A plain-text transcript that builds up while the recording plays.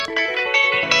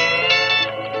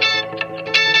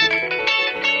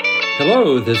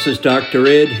Hello, this is Dr.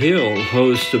 Ed Hill,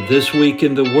 host of This Week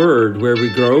in the Word, where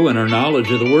we grow in our knowledge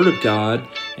of the Word of God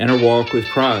and our walk with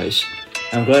Christ.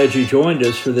 I'm glad you joined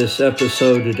us for this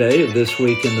episode today of This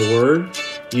Week in the Word.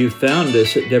 You found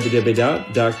us at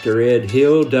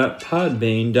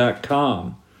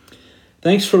www.dredhill.podbean.com.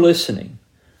 Thanks for listening.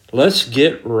 Let's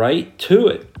get right to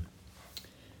it.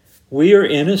 We are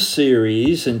in a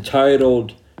series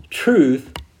entitled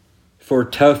Truth for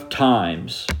Tough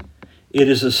Times. It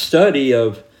is a study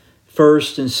of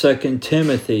 1st and 2nd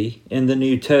Timothy in the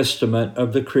New Testament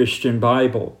of the Christian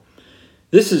Bible.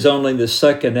 This is only the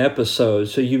second episode,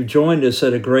 so you've joined us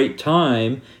at a great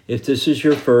time if this is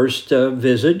your first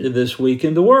visit to This Week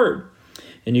in the Word.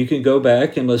 And you can go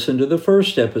back and listen to the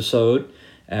first episode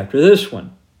after this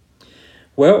one.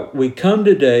 Well, we come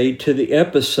today to the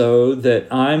episode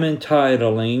that I'm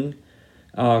entitling,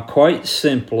 quite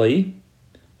simply,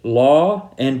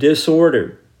 Law and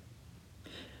Disorder.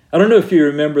 I don't know if you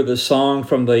remember the song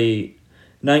from the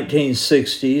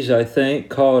 1960s, I think,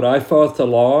 called I Fought the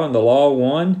Law and the Law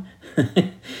Won.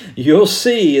 You'll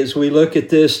see as we look at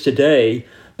this today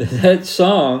that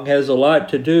song has a lot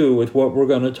to do with what we're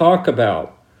going to talk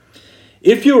about.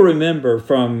 If you'll remember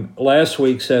from last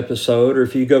week's episode, or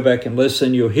if you go back and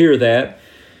listen, you'll hear that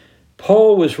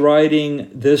Paul was writing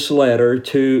this letter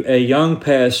to a young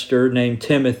pastor named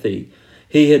Timothy.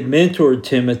 He had mentored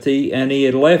Timothy, and he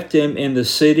had left him in the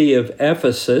city of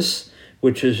Ephesus,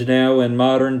 which is now in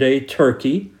modern-day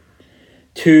Turkey,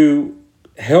 to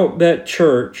help that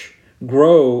church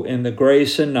grow in the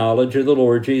grace and knowledge of the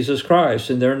Lord Jesus Christ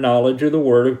and their knowledge of the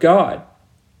Word of God.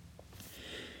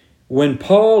 When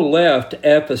Paul left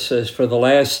Ephesus for the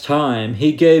last time,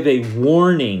 he gave a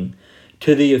warning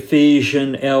to the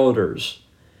Ephesian elders.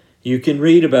 You can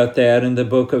read about that in the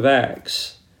book of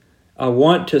Acts. I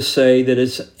want to say that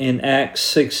it's in Acts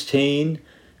 16.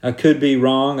 I could be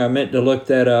wrong. I meant to look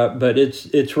that up, but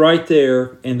it's right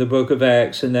there in the book of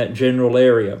Acts in that general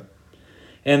area.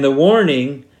 And the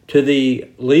warning to the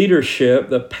leadership,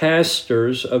 the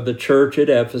pastors of the church at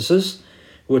Ephesus,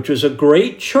 which was a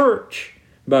great church,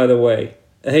 by the way,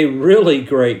 a really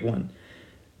great one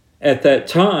at that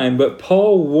time, but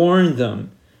Paul warned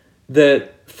them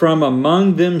that from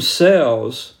among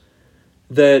themselves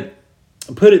that,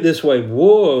 put it this way,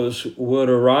 wolves would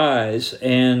arise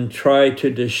and try to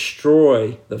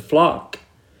destroy the flock.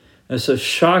 That's a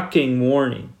shocking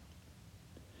warning.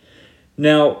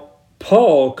 Now,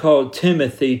 Paul called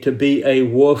Timothy to be a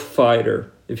wolf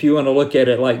fighter, if you want to look at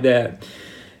it like that.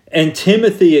 And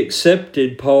Timothy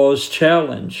accepted Paul's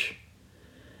challenge.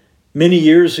 Many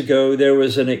years ago, there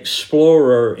was an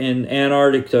explorer in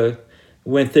Antarctica,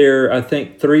 went there, I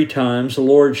think, 3 times,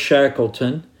 Lord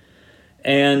Shackleton.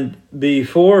 And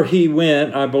before he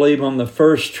went, I believe on the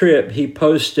first trip, he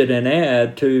posted an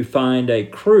ad to find a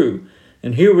crew.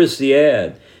 And here was the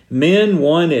ad. Men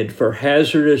wanted for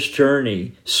hazardous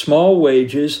journey, small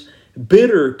wages,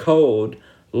 bitter cold,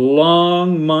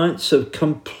 long months of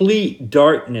complete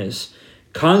darkness,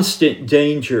 constant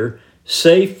danger,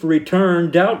 safe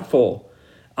return doubtful,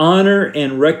 honor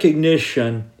and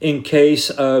recognition in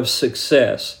case of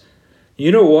success.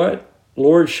 You know what?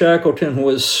 Lord Shackleton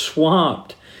was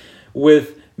swamped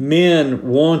with men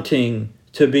wanting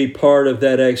to be part of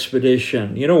that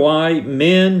expedition. You know why?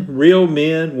 Real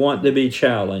men want to be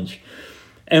challenged.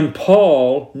 And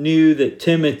Paul knew that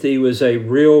Timothy was a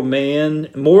real man,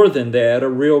 more than that, a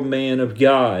real man of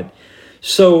God.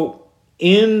 So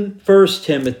in 1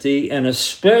 Timothy, and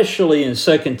especially in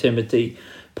 2 Timothy,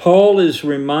 Paul is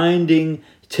reminding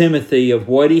Timothy of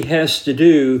what he has to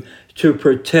do to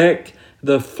protect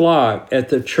the flock at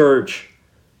the church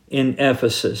in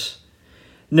Ephesus.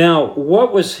 Now,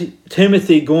 what was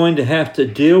Timothy going to have to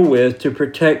deal with to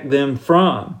protect them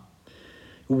from?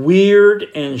 Weird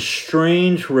and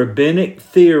strange rabbinic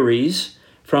theories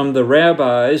from the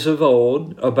rabbis of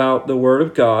old about the Word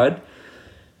of God,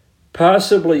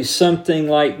 possibly something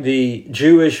like the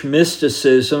Jewish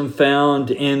mysticism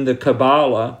found in the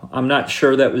Kabbalah. I'm not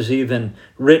sure that was even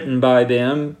written by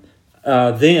them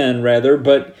then,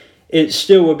 but it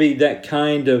still would be that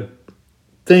kind of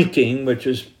thinking, which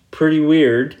is pretty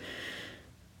weird,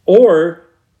 or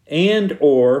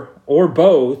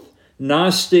both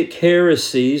Gnostic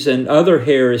heresies and other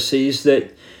heresies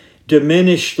that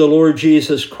diminish the Lord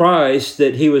Jesus Christ,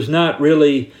 that he was not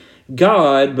really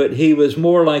God, but he was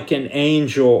more like an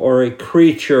angel or a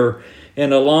creature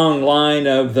in a long line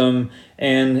of them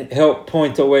and help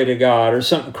point the way to God or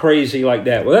something crazy like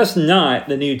that. Well, that's not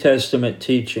the New Testament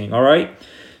teaching, all right?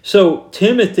 So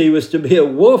Timothy was to be a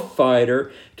wolf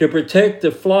fighter to protect the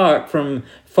flock from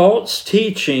false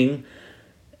teaching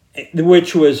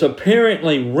which was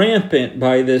apparently rampant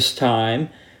by this time,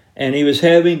 and he was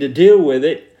having to deal with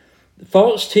it.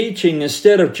 False teaching,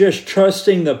 instead of just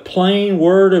trusting the plain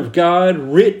word of God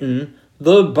written,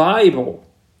 the Bible.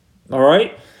 All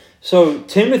right? So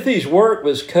Timothy's work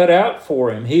was cut out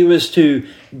for him. He was to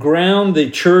ground the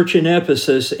church in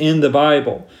Ephesus in the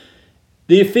Bible.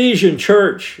 The Ephesian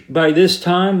church by this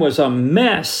time was a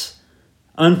mess,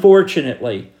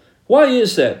 unfortunately. Why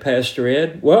is that, Pastor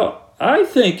Ed? Well, I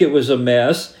think it was a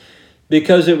mess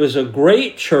because it was a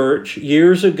great church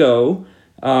years ago,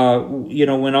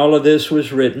 when all of this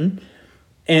was written,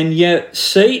 and yet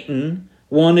Satan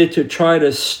wanted to try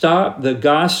to stop the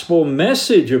gospel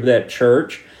message of that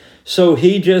church, so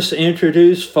he just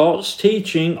introduced false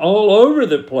teaching all over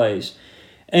the place.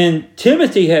 And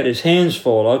Timothy had his hands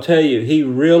full. I'll tell you, he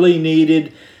really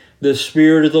needed the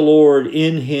Spirit of the Lord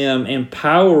in him,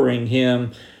 empowering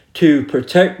him to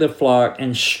protect the flock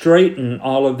and straighten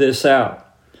all of this out.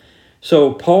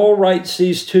 So Paul writes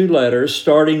these 2 letters,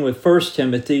 starting with 1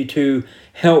 Timothy, to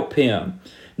help him.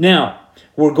 Now,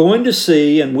 we're going to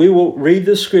see, and we will read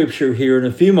the scripture here in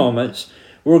a few moments,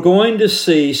 we're going to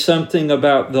see something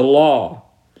about the law.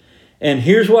 And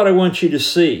here's what I want you to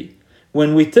see.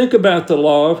 When we think about the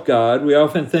law of God, we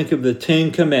often think of the 10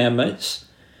 Commandments,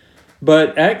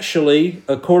 but actually,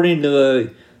 according to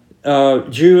the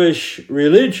Jewish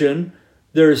religion,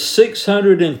 there's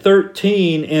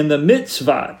 613 in the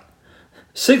mitzvah,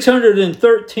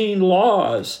 613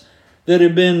 laws that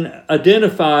have been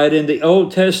identified in the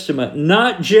Old Testament,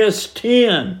 not just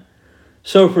 10.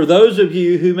 So for those of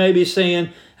you who may be saying,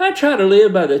 I try to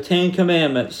live by the 10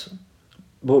 Commandments,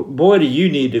 boy, do you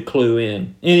need to clue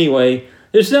in. Anyway,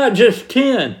 it's not just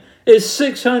 10. It's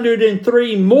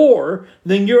 603 more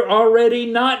than you're already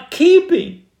not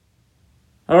keeping.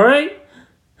 All right?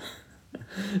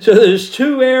 So there's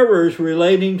 2 errors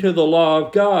relating to the law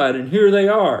of God, and here they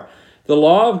are. The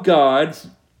law of God,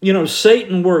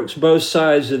 Satan works both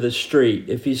sides of the street,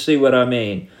 if you see what I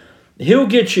mean. He'll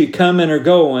get you coming or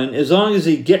going as long as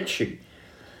he gets you.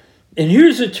 And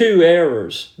here's the 2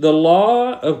 errors. The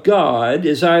law of God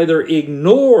is either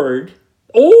ignored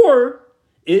or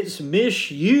it's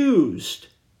misused.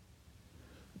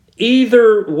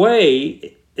 Either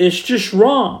way, it's just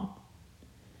wrong.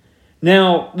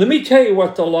 Now, let me tell you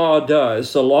what the law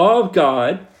does. The law of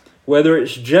God, whether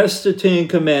it's just the 10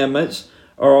 Commandments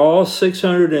or all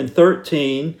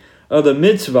 613 of the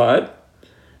mitzvot,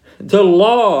 the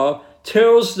law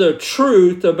tells the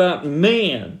truth about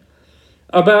man,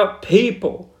 about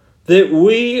people, that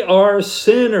we are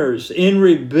sinners in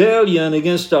rebellion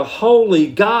against a holy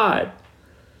God.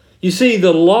 You see,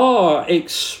 the law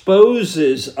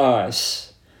exposes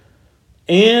us,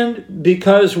 and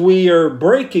because we are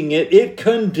breaking it, it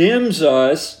condemns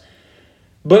us.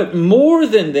 But more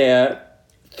than that,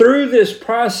 through this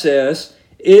process,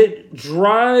 it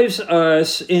drives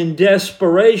us in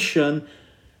desperation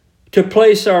to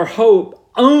place our hope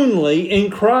only in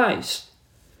Christ.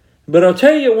 But I'll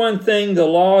tell you one thing the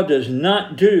law does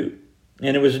not do,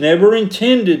 and it was never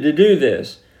intended to do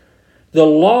this. The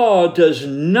law does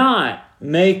not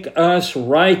make us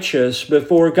righteous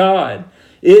before God.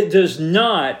 It does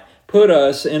not put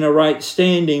us in a right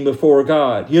standing before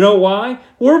God. You know why?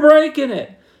 We're breaking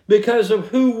it because of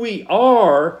who we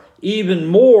are even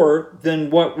more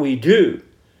than what we do.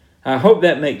 I hope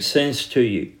that makes sense to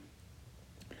you.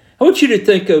 I want you to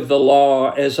think of the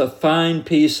law as a fine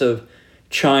piece of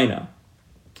china.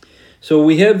 So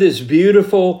we have this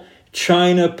beautiful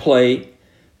china plate,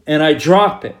 and I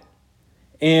drop it.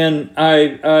 And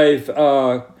I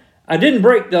didn't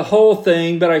break the whole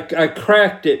thing, but I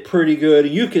cracked it pretty good.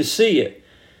 You can see it.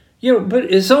 But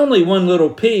it's only one little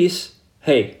piece.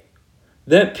 Hey,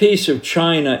 that piece of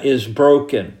china is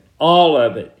broken. All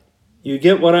of it. You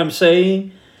get what I'm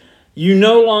saying? You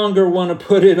no longer want to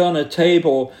put it on a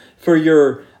table for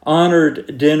your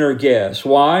honored dinner guests.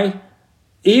 Why?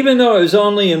 Even though it was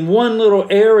only in one little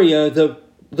area,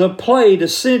 the plate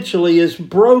essentially is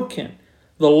broken.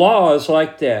 The law is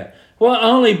like that. Well,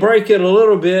 only break it a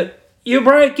little bit. You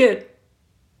break it.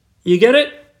 You get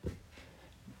it?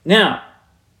 Now,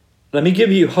 let me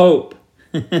give you hope.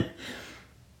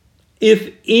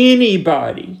 If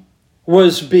anybody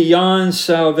was beyond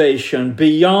salvation,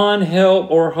 beyond help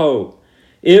or hope,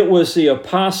 it was the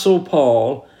Apostle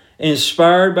Paul,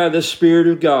 inspired by the Spirit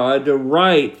of God to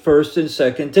write 1st and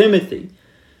 2nd Timothy.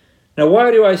 Now,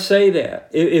 why do I say that?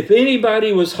 If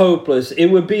anybody was hopeless, it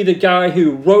would be the guy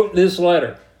who wrote this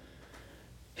letter.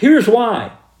 Here's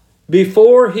why.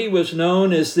 Before he was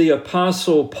known as the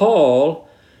Apostle Paul,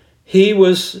 he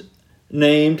was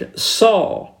named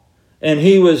Saul. And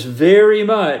he was very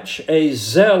much a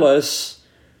zealous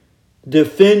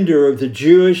defender of the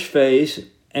Jewish faith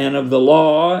and of the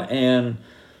law, and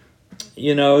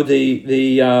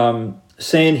the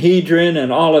Sanhedrin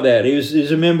and all of that. He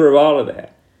was a member of all of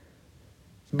that.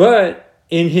 But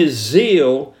in his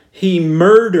zeal, he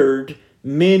murdered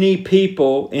many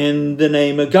people in the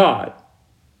name of God.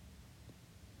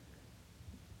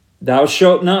 Thou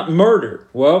shalt not murder.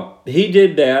 Well, he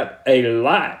did that a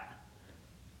lot.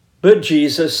 But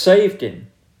Jesus saved him.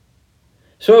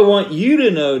 So I want you to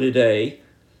know today,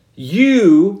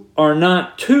 you are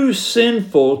not too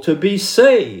sinful to be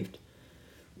saved.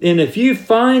 And if you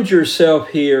find yourself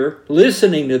here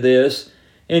listening to this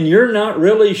and you're not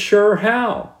really sure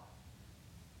how,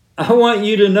 I want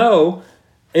you to know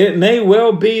it may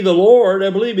well be the Lord.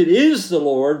 I believe it is the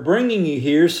Lord bringing you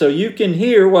here so you can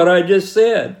hear what I just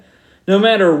said. No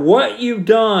matter what you've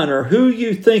done or who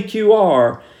you think you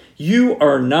are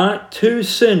not too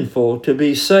sinful to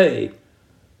be saved.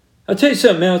 I'll tell you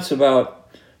something else about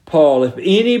Paul. If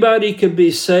anybody could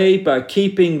be saved by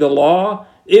keeping the law,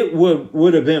 it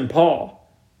would have been Paul.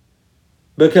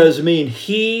 Because,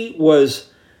 he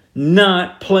was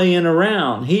not playing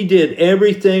around. He did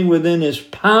everything within his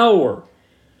power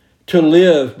to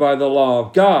live by the law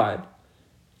of God.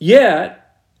 Yet,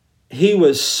 he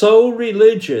was so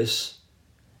religious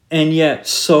and yet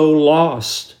so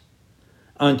lost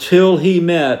until he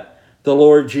met the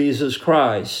Lord Jesus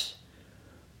Christ.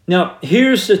 Now,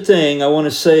 here's the thing I want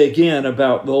to say again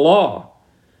about the law.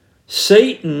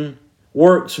 Satan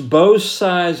works both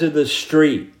sides of the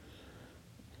street.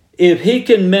 If he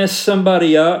can mess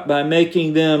somebody up by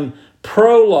making them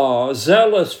pro-law,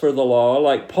 zealous for the law,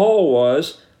 like Paul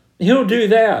was, he'll do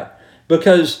that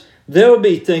because they'll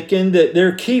be thinking that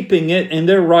they're keeping it and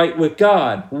they're right with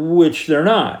God, which they're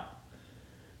not.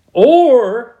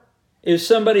 Or if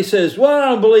somebody says, well, I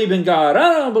don't believe in God,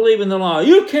 I don't believe in the law,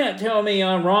 you can't tell me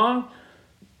I'm wrong,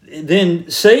 then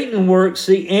Satan works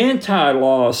the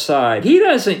anti-law side. He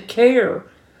doesn't care.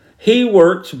 He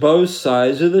works both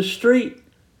sides of the street.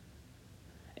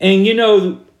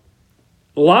 And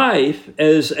life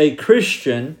as a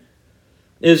Christian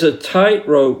is a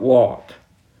tightrope walk,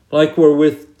 like we're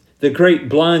with the great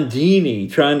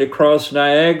Blondini trying to cross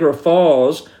Niagara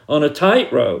Falls on a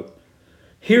tightrope.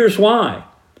 Here's why.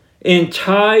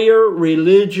 Entire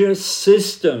religious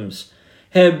systems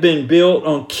have been built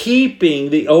on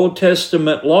keeping the Old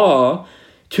Testament law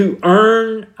to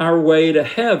earn our way to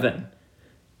heaven.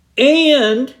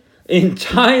 And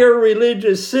entire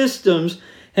religious systems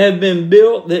have been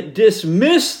built that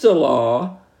dismiss the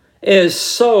law as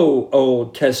so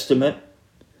Old Testament.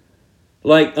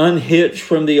 Like Unhitched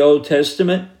from the Old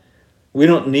Testament. We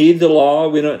don't need the law.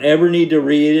 We don't ever need to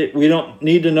read it. We don't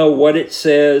need to know what it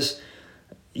says.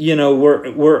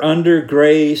 We're under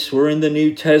grace. We're in the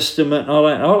New Testament. All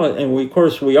that. And of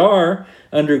course, we are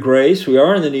under grace. We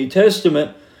are in the New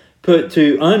Testament. But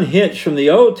to unhitch from the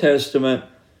Old Testament,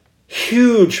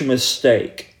 huge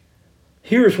mistake.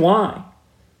 Here's why.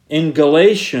 In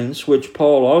Galatians, which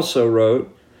Paul also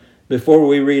wrote, before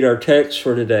we read our text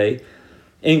for today,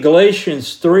 in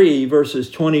Galatians 3,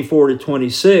 verses 24 to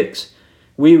 26,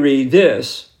 we read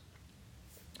this.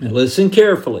 And listen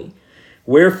carefully.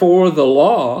 Wherefore the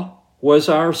law was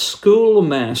our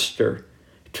schoolmaster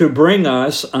to bring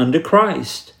us unto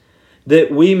Christ,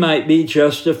 that we might be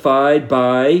justified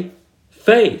by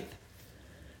faith.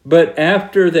 But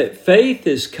after that faith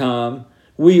is come,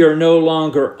 we are no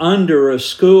longer under a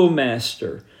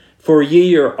schoolmaster, for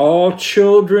ye are all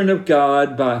children of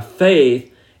God by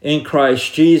faith in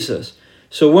Christ Jesus.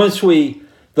 So once the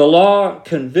law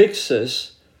convicts us,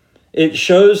 it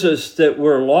shows us that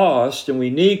we're lost and we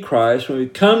need Christ. When we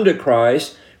come to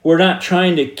Christ, we're not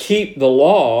trying to keep the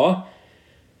law.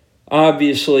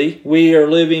 Obviously, we are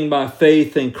living by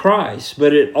faith in Christ,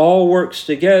 but it all works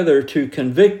together to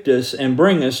convict us and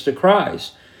bring us to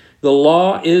Christ. The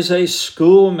law is a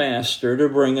schoolmaster to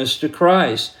bring us to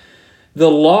Christ.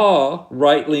 The law,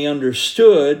 rightly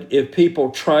understood, if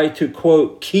people try to,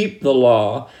 quote, keep the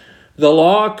law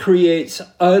creates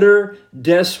utter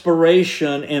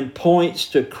desperation and points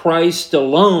to Christ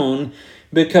alone,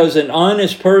 because an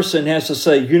honest person has to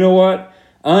say, you know what?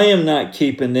 I am not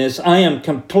keeping this. I am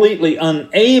completely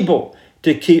unable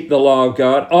to keep the law of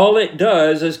God. All it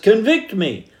does is convict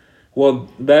me. Well,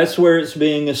 that's where it's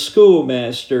being a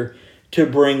schoolmaster to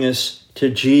bring us to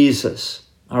Jesus.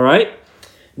 All right?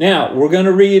 Now, we're going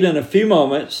to read in a few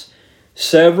moments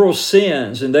several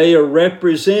sins, and they are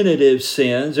representative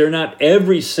sins. They're not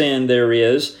every sin there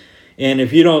is. And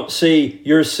if you don't see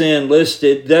your sin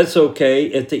listed, that's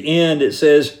okay. At the end, it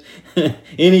says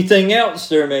anything else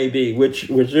there may be, which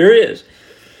there is.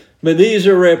 But these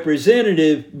are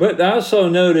representative. But also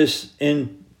notice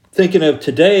in thinking of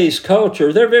today's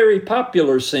culture, they're very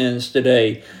popular sins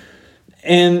today.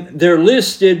 And they're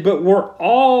listed, but we're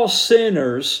all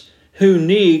sinners who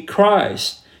need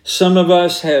Christ. Some of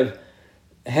us have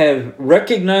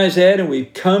recognized that, and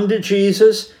we've come to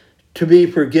Jesus to be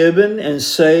forgiven and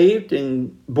saved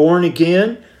and born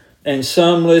again. And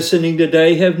some listening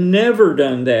today have never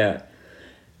done that.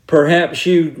 Perhaps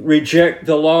you reject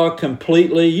the law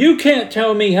completely. You can't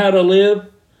tell me how to live.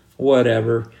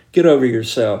 Whatever. Get over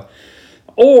yourself.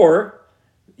 Or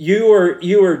you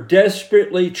are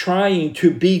desperately trying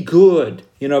to be good,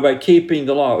 by keeping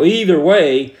the law. Either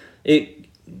way, it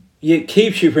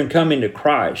keeps you from coming to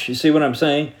Christ. You see what I'm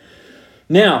saying?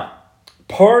 Now,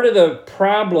 part of the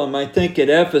problem, I think, at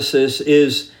Ephesus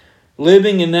is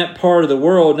living in that part of the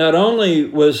world. Not only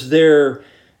was there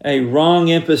a wrong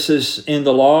emphasis in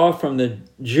the law from the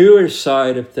Jewish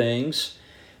side of things,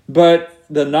 but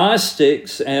the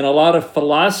Gnostics and a lot of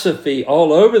philosophy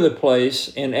all over the place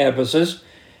in Ephesus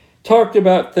talked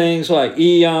about things like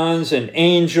eons and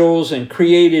angels and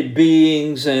created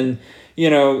beings and,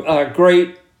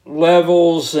 great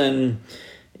levels and,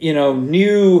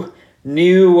 new,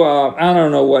 I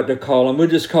don't know what to call them. We'll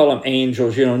just call them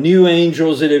angels, new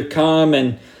angels that have come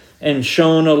and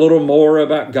shown a little more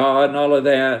about God and all of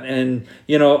that. And,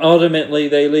 ultimately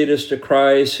they lead us to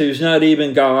Christ, who's not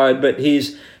even God, but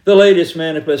he's the latest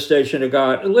manifestation of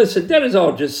God. Listen, that is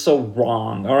all just so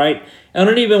wrong, all right? I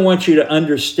don't even want you to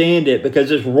understand it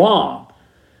because it's wrong.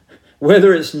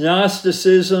 Whether it's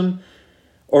Gnosticism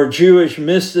or Jewish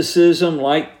mysticism,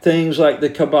 like things like the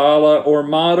Kabbalah, or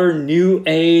modern New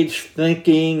Age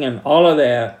thinking and all of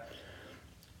that,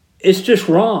 it's just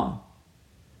wrong.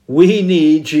 We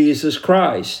need Jesus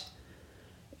Christ.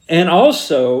 And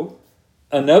also,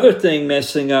 another thing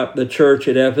messing up the church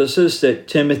at Ephesus that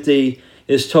Timothy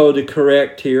is told to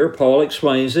correct here, Paul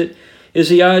explains it, is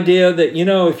the idea that,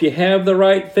 if you have the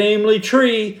right family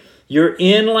tree, you're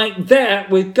in like that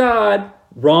with God.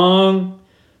 Wrong.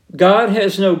 God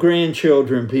has no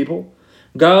grandchildren, people.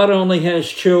 God only has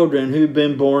children who've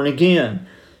been born again.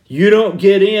 You don't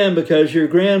get in because your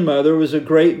grandmother was a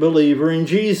great believer in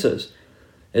Jesus.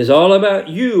 It's all about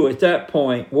you at that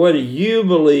point. What do you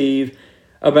believe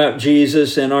about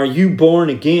Jesus, and are you born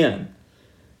again?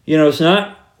 It's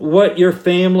not what your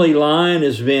family line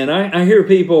has been. I hear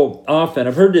people often,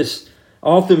 I've heard this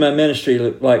all through my ministry,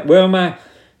 like, well, my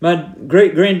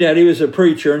great-granddaddy was a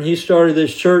preacher and he started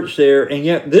this church there, and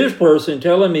yet this person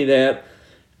telling me that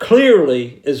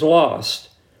clearly is lost.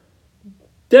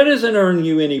 That doesn't earn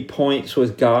you any points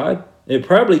with God. It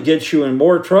probably gets you in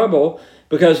more trouble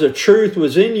because the truth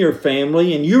was in your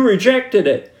family and you rejected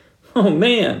it. Oh,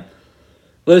 man.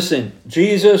 Listen,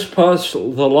 Jesus plus the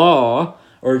law,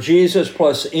 or Jesus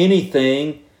plus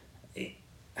anything,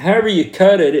 however you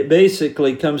cut it, it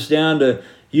basically comes down to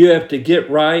you have to get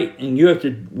right and you have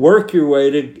to work your way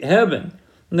to heaven.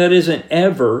 And that isn't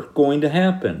ever going to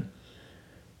happen.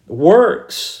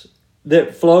 Works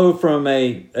that flow from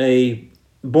a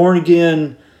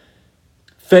born-again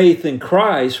faith in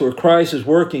Christ, where Christ is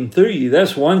working through you,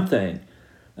 that's one thing.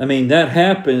 I mean, that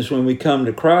happens when we come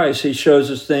to Christ. He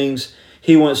shows us things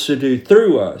he wants to do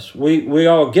through us. We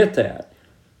all get that.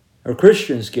 Or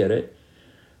Christians get it.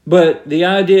 But the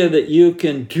idea that you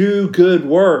can do good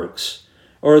works,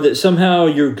 or that somehow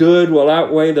your good will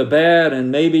outweigh the bad and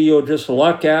maybe you'll just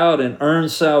luck out and earn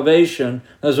salvation,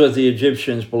 that's what the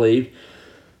Egyptians believed,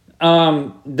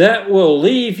 that will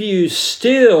leave you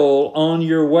still on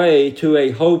your way to a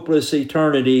hopeless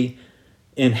eternity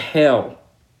in hell.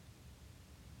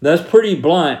 That's pretty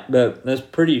blunt, but that's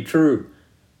pretty true.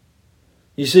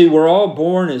 You see, we're all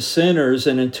born as sinners,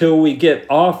 and until we get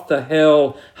off the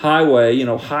hell highway,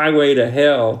 highway to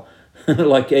hell,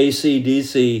 like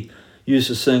AC/DC used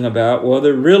to sing about, well,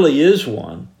 there really is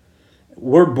one.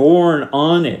 We're born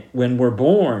on it when we're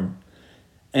born.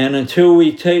 And until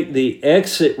we take the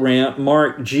exit ramp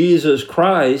marked Jesus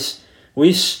Christ,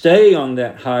 we stay on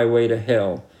that highway to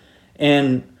hell.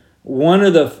 And one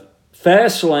of the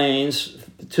fast lanes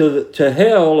to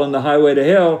hell, on the highway to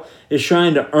hell, is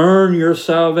trying to earn your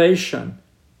salvation.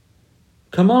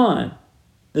 Come on.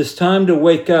 It's time to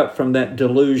wake up from that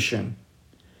delusion.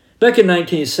 Back in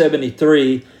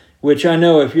 1973, which I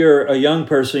know if you're a young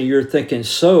person, you're thinking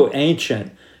so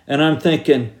ancient. And I'm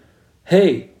thinking,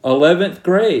 hey, 11th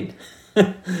grade.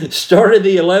 Started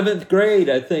the 11th grade,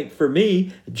 I think, for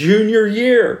me, junior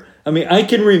year. I mean, I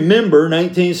can remember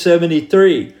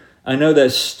 1973. I know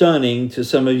that's stunning to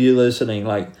some of you listening,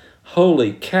 like,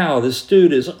 holy cow, this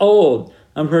dude is old.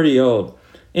 I'm pretty old.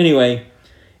 Anyway,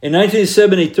 in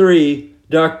 1973,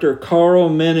 Dr. Carl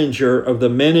Menninger of the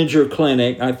Menninger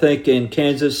Clinic, I think in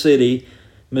Kansas City,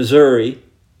 Missouri,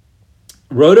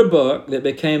 wrote a book that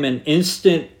became an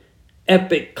instant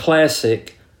epic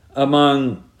classic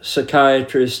among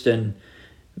psychiatrists and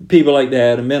people like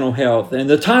that and mental health. And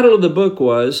the title of the book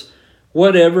was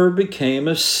Whatever Became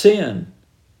of Sin.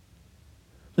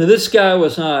 Now, this guy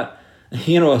was not,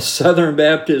 a Southern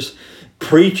Baptist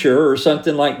preacher or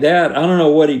something like that. I don't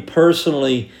know what he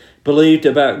personally believed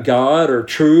about God or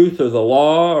truth or the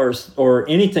law or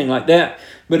anything like that.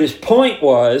 But his point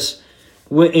was,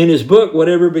 in his book,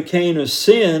 Whatever Became of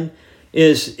Sin,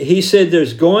 is he said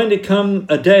there's going to come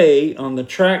a day on the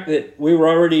track that we were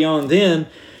already on then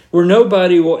where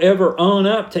nobody will ever own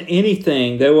up to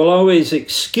anything. They will always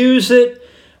excuse it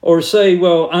or say,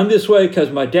 well, I'm this way because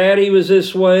my daddy was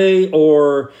this way,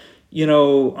 or,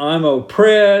 I'm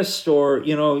oppressed, or,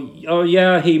 oh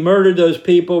yeah, he murdered those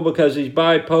people because he's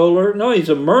bipolar. No, he's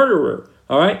a murderer,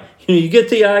 all right? You get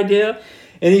the idea?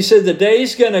 And he said the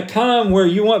day's going to come where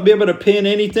you won't be able to pin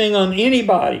anything on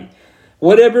anybody.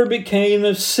 Whatever became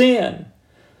of sin.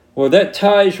 Well, that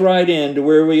ties right into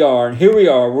where we are. And here we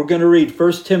are. We're going to read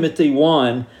 1 Timothy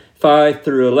 1, 5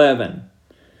 through 11.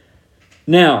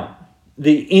 Now,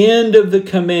 the end of the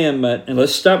commandment, and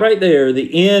let's stop right there.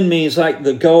 The end means like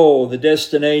the goal, the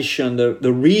destination,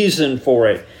 the reason for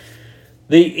it.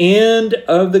 The end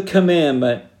of the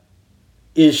commandment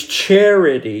is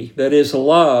charity, that is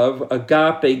love,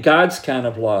 agape, God's kind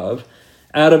of love,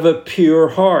 out of a pure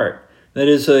heart. That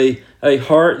is a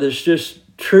heart that's just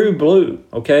true blue,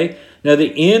 okay? Now,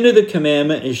 the end of the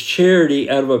commandment is charity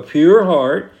out of a pure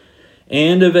heart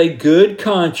and of a good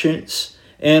conscience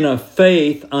and a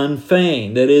faith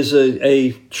unfeigned. That is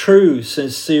a true,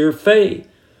 sincere faith.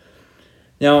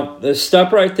 Now, let's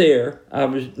stop right there. I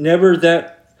was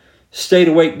never stayed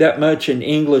awake that much in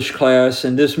English class,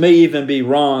 and this may even be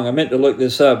wrong. I meant to look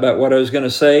this up about what I was going to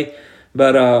say,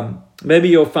 but maybe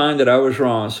you'll find that I was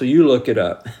wrong, so you look it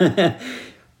up.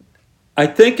 I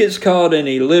think it's called an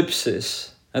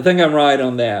ellipsis. I think I'm right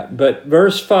on that. But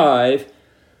verse 5,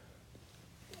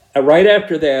 right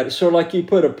after that, it's sort of like you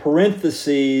put a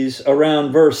parenthesis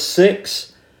around verse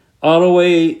 6 all the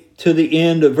way to the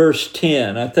end of verse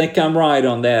 10. I think I'm right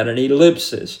on that, an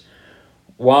ellipsis.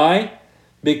 Why?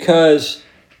 Because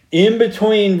in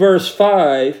between verse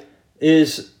 5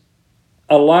 is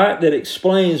a lot that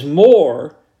explains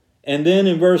more, and then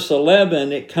in verse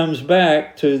 11 it comes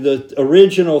back to the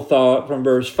original thought from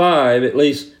verse 5, at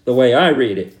least the way I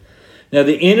read it. Now,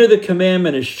 the end of the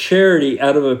commandment is charity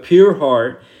out of a pure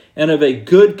heart and of a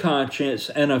good conscience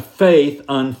and a faith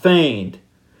unfeigned.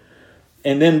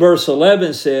 And then verse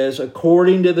 11 says,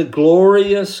 according to the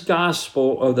glorious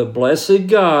gospel of the blessed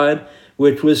God,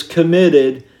 which was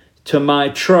committed to my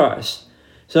trust.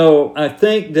 So I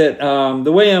think that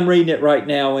the way I'm reading it right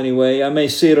now anyway, I may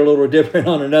see it a little different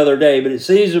on another day, but it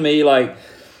seems to me like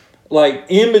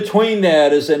in between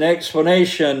that is an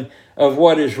explanation of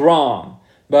what is wrong.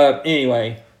 But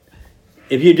anyway,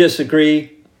 if you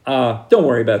disagree, don't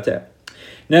worry about that.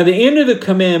 Now, the end of the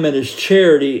commandment is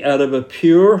charity out of a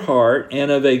pure heart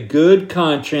and of a good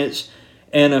conscience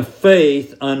and a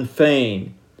faith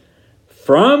unfeigned,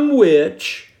 from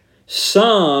which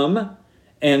some,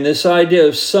 and this idea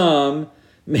of some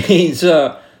means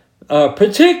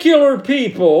particular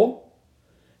people,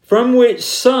 from which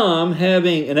some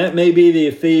having, and that may be the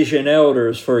Ephesian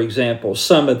elders, for example,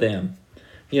 some of them,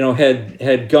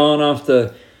 had gone off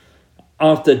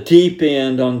the deep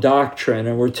end on doctrine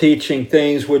and were teaching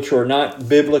things which were not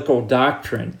biblical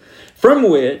doctrine, from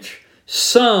which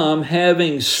some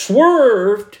having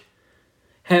swerved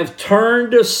have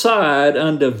turned aside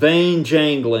unto vain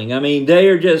jangling. I mean, they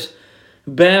are just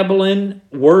babbling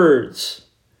words,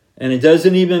 and it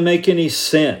doesn't even make any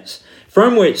sense.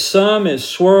 From which some having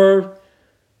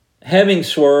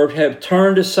swerved, have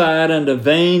turned aside unto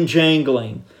vain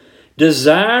jangling,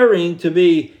 desiring to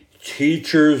be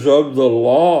teachers of the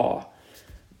law,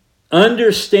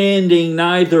 understanding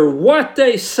neither what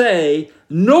they say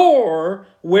nor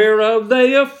whereof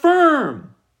they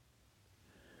affirm.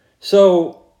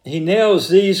 So he nails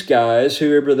these guys,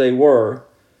 whoever they were,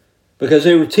 because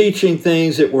they were teaching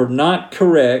things that were not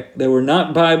correct, they were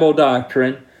not Bible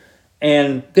doctrine,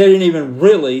 and they didn't even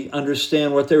really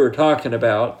understand what they were talking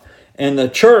about, and the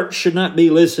church should not be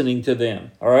listening to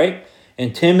them, all right?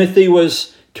 And Timothy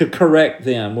was to correct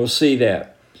them. We'll see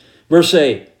that. Verse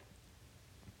 8,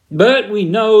 but we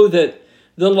know that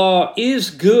the law is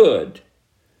good.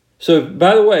 So,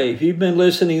 by the way, if you've been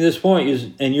listening to this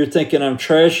point and you're thinking I'm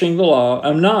trashing the law,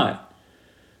 I'm not.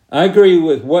 I agree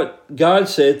with what God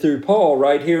said through Paul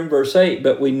right here in verse 8.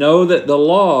 But we know that the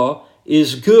law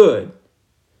is good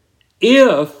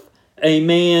if a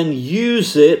man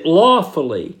use it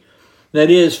lawfully.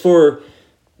 That is, for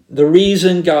the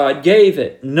reason God gave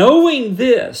it. Knowing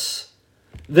this,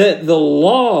 that the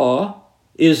law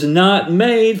is not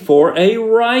made for a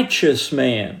righteous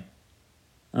man.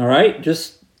 All right,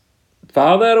 just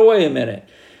file that away a minute.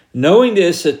 Knowing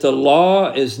this, that the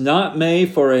law is not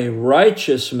made for a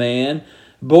righteous man,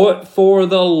 but for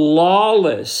the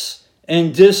lawless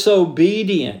and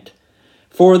disobedient,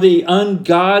 for the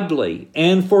ungodly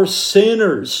and for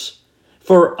sinners,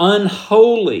 for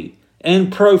unholy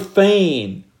and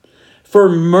profane, for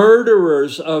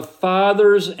murderers of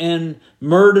fathers and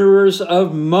murderers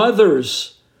of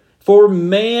mothers, for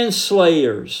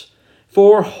manslayers,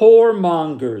 for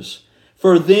whoremongers,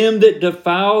 for them that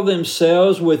defile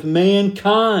themselves with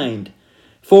mankind,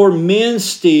 for men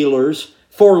stealers,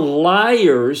 for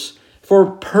liars,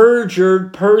 for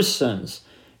perjured persons,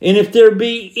 and if there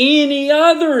be any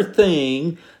other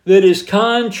thing that is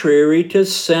contrary to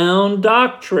sound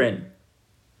doctrine.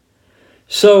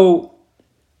 So,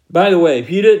 by the way, if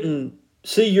you didn't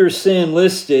see your sin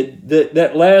listed,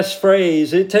 that last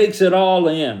phrase, it takes it all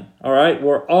in. All right?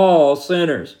 We're all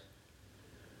sinners.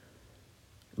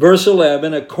 Verse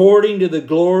 11, according to the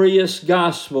glorious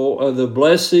gospel of the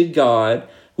blessed God,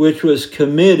 which was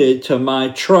committed to my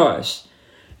trust.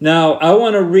 Now, I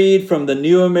want to read from the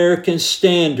New American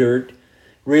Standard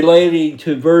relating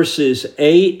to verses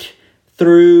 8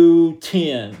 through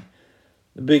 10,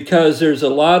 because there's a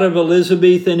lot of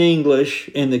Elizabethan English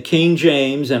in the King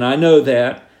James, and I know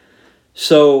that.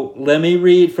 So let me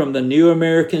read from the New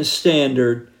American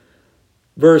Standard,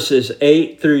 verses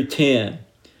 8 through 10.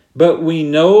 But we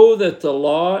know that the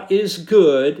law is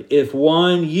good if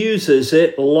one uses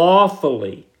it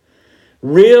lawfully,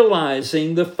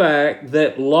 realizing the fact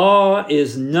that law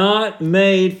is not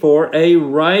made for a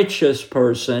righteous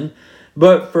person,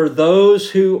 but for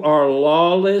those who are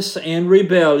lawless and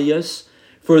rebellious,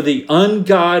 for the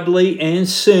ungodly and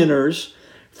sinners,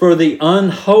 for the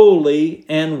unholy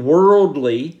and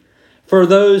worldly, for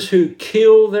those who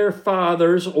kill their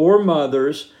fathers or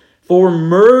mothers, for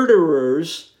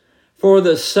murderers, for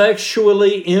the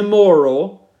sexually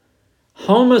immoral,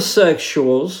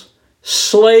 homosexuals,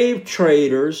 slave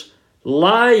traders,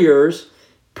 liars,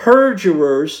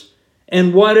 perjurers,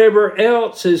 and whatever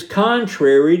else is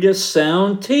contrary to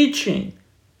sound teaching.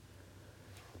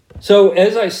 So,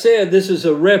 as I said, this is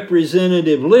a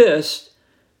representative list.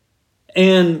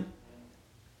 And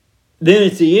then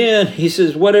at the end, he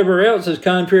says, whatever else is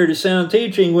contrary to sound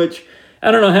teaching, which I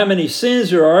don't know how many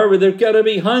sins there are, but there's got to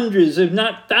be hundreds, if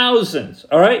not thousands.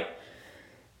 All right?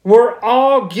 We're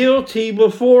all guilty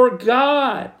before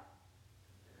God.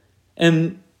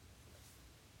 And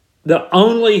the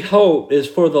only hope is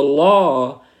for the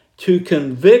law to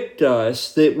convict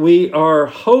us that we are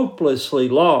hopelessly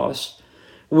lost.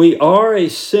 We are a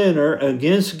sinner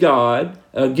against God,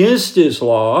 against His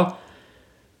law,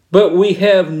 but we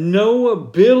have no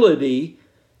ability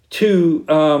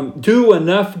to do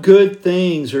enough good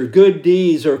things or good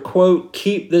deeds or, quote,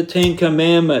 keep the 10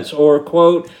 Commandments or,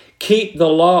 quote, keep the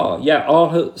law. Yeah,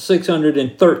 all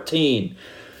 613.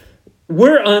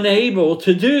 We're unable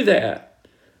to do that.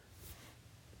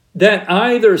 That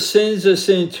either sends us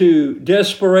into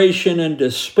desperation and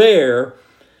despair,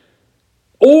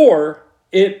 or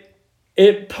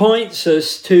it points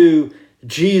us to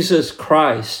Jesus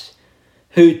Christ,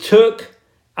 who took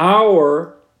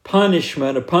our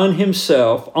punishment upon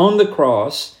Himself on the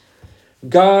cross.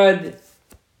 God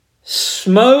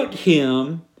smote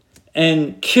Him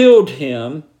and killed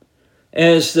Him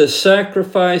as the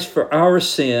sacrifice for our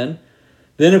sin.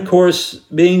 Then, of course,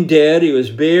 being dead, He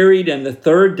was buried, and the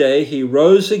third day He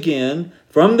rose again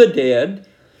from the dead,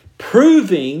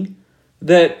 proving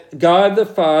that God the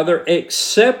Father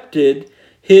accepted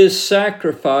His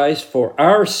sacrifice for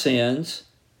our sins,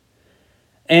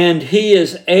 and He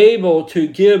is able to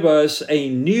give us a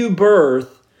new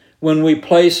birth when we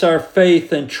place our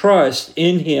faith and trust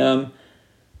in Him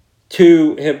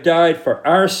to have died for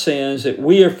our sins, that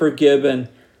we are forgiven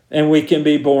and we can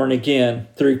be born again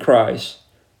through Christ.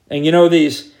 And you know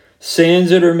these sins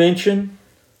that are mentioned?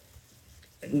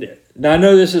 Now I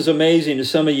know this is amazing to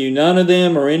some of you. None of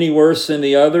them are any worse than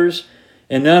the others,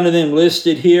 and none of them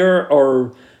listed here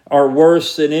are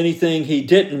worse than anything he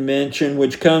didn't mention,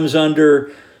 which comes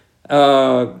under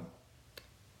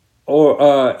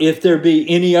if there be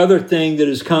any other thing that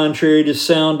is contrary to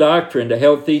sound doctrine, to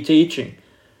healthy teaching.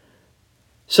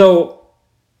 So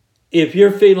if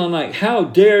you're feeling like, how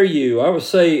dare you? I would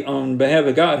say on behalf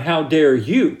of God, how dare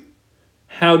you?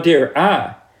 How dare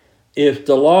I? If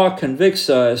the law convicts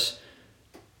us,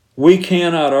 we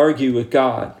cannot argue with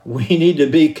God. We need to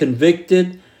be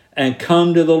convicted and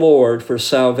come to the Lord for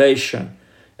salvation.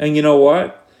 And you know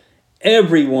what?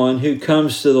 everyone who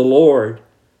comes to the Lord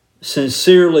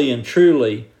sincerely and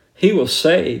truly, He will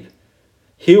save.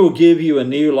 He will give you a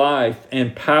new life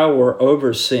and power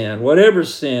over sin. Whatever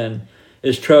sin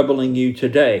is troubling you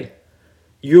today,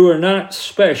 you are not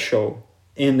special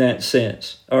in that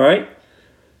sense. All right?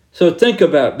 So think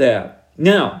about that.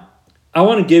 Now, I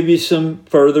want to give you some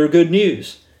further good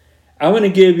news. I want to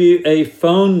give you a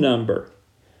phone number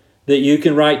that you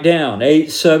can write down,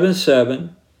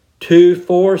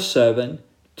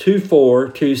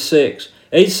 877-247-2426.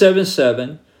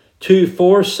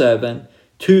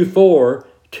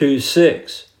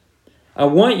 877-247-2426. I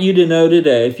want you to know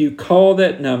today, if you call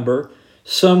that number,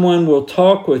 someone will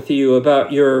talk with you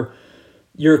about your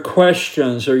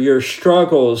questions or your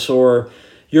struggles or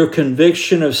your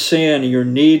conviction of sin and your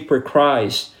need for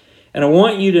Christ. And I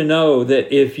want you to know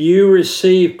that if you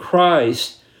receive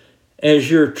Christ as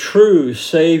your true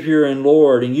Savior and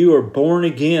Lord, and you are born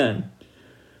again,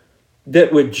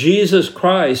 that with Jesus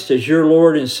Christ as your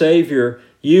Lord and Savior,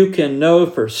 you can know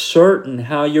for certain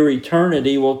how your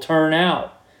eternity will turn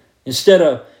out. Instead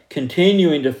of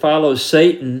continuing to follow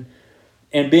Satan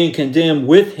and being condemned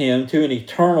with him to an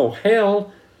eternal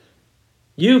hell,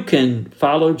 you can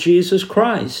follow Jesus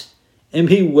Christ and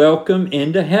be welcomed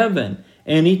into heaven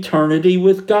and eternity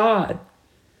with God.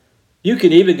 You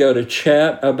can even go to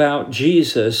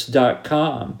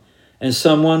chataboutjesus.com and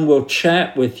someone will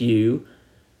chat with you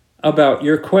about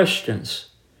your questions.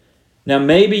 Now,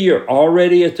 maybe you're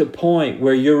already at the point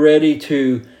where you're ready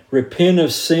to repent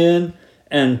of sin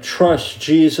and trust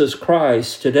Jesus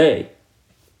Christ today.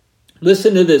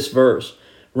 Listen to this verse,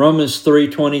 Romans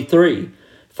 3:23.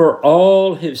 For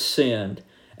all have sinned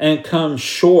and come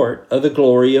short of the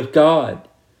glory of God.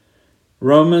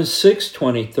 Romans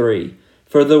 6:23.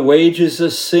 For the wages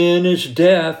of sin is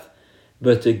death,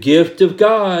 but the gift of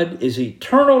God is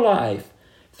eternal life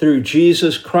through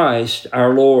Jesus Christ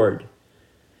our Lord.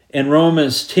 And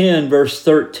Romans 10 verse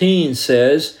 13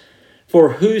 says,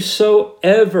 For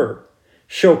whosoever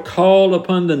shall call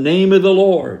upon the name of the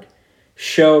Lord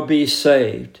shall be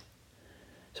saved.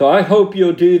 So I hope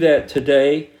you'll do that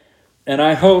today. And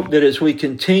I hope that as we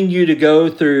continue to go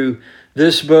through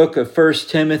this book of 1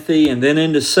 Timothy and then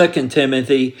into 2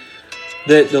 Timothy,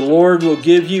 that the Lord will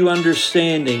give you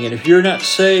understanding. And if you're not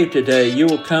saved today, you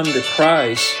will come to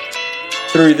Christ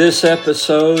through this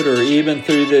episode or even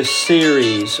through this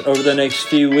series over the next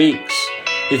few weeks.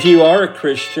 If you are a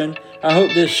Christian, I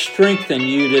hope this strengthens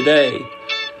you today.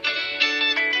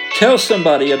 Tell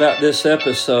somebody about this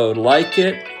episode. Like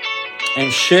it and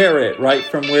share it right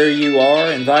from where you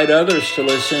are. Invite others to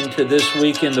listen to This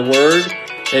Week in the Word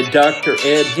at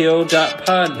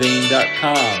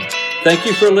dredhill.podbean.com. Thank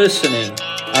you for listening.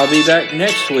 I'll be back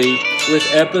next week with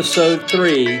episode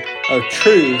 3 of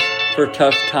Truth for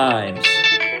Tough Times.